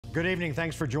Good evening.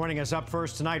 Thanks for joining us. Up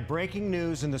first tonight, breaking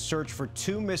news in the search for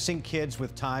two missing kids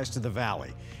with ties to the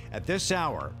valley. At this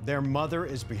hour, their mother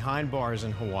is behind bars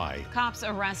in Hawaii. Cops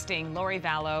arresting Lori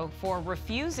Vallow for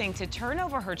refusing to turn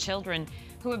over her children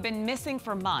who have been missing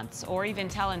for months or even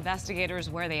tell investigators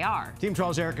where they are. Team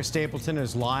 12's Erica Stapleton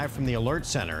is live from the Alert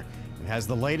Center and has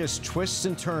the latest twists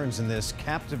and turns in this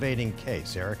captivating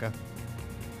case. Erica?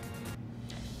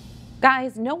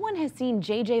 Guys, no one has seen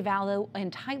Vallow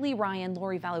and Tylee Ryan,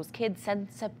 Lori Vallow's kids,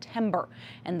 since September.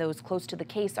 And those close to the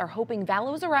case are hoping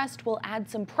Vallow's arrest will add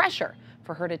some pressure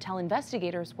for her to tell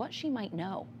investigators what she might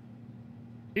know.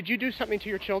 Did you do something to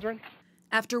your children?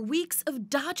 After weeks of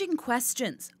dodging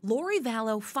questions, Lori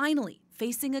Vallow finally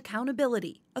facing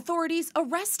accountability. Authorities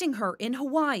arresting her in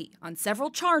Hawaii on several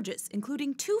charges,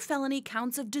 including 2 felony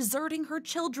counts of deserting her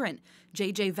children,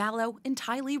 Vallow and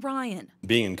Tylee Ryan.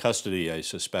 Being in custody, I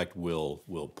suspect, will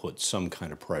put some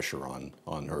kind of pressure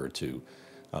on her to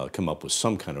come up with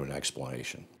some kind of an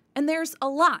explanation. And there's a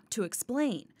lot to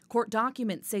explain. Court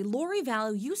documents say Lori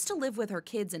Vallow used to live with her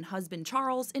kids and husband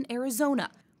Charles in Arizona.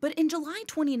 But in July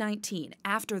 2019,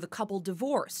 after the couple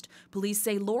divorced, police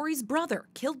say Lori's brother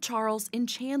killed Charles in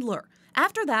Chandler.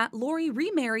 After that, Lori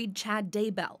remarried Chad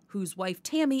Daybell, whose wife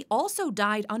Tammy also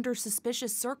died under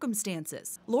suspicious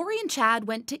circumstances. Lori and Chad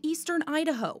went to eastern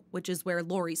Idaho, which is where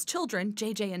Lori's children,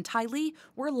 JJ and Tylee,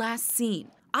 were last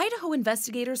seen. Idaho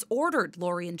investigators ordered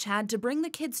Lori and Chad to bring the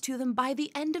kids to them by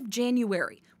the end of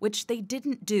January, which they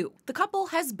didn't do. The couple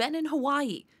has been in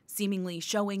Hawaii, seemingly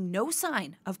showing no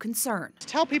sign of concern.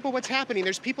 Tell people what's happening.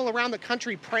 There's people around the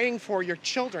country praying for your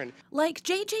children. Like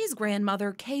JJ's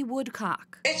grandmother, Kay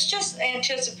Woodcock. It's just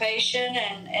anticipation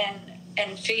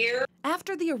and fear.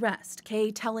 After the arrest,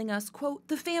 Kay telling us, quote,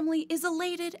 "The family is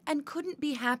elated and couldn't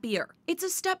be happier. It's a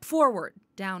step forward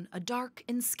down a dark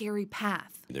and scary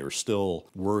path." They're still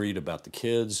worried about the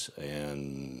kids,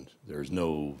 and there's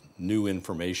no new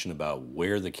information about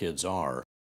where the kids are.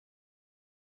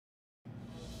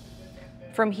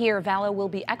 From here, Vallow will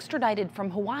be extradited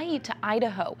from Hawaii to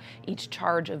Idaho. Each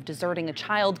charge of deserting a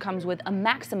child comes with a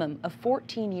maximum of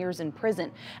 14 years in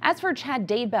prison. As for Chad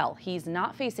Daybell, he's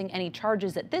not facing any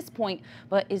charges at this point,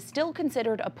 but is still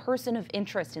considered a person of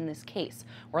interest in this case.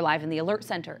 We're live in the Alert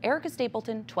Center. Erica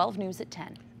Stapleton, 12 News at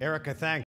 10. Erica, thanks.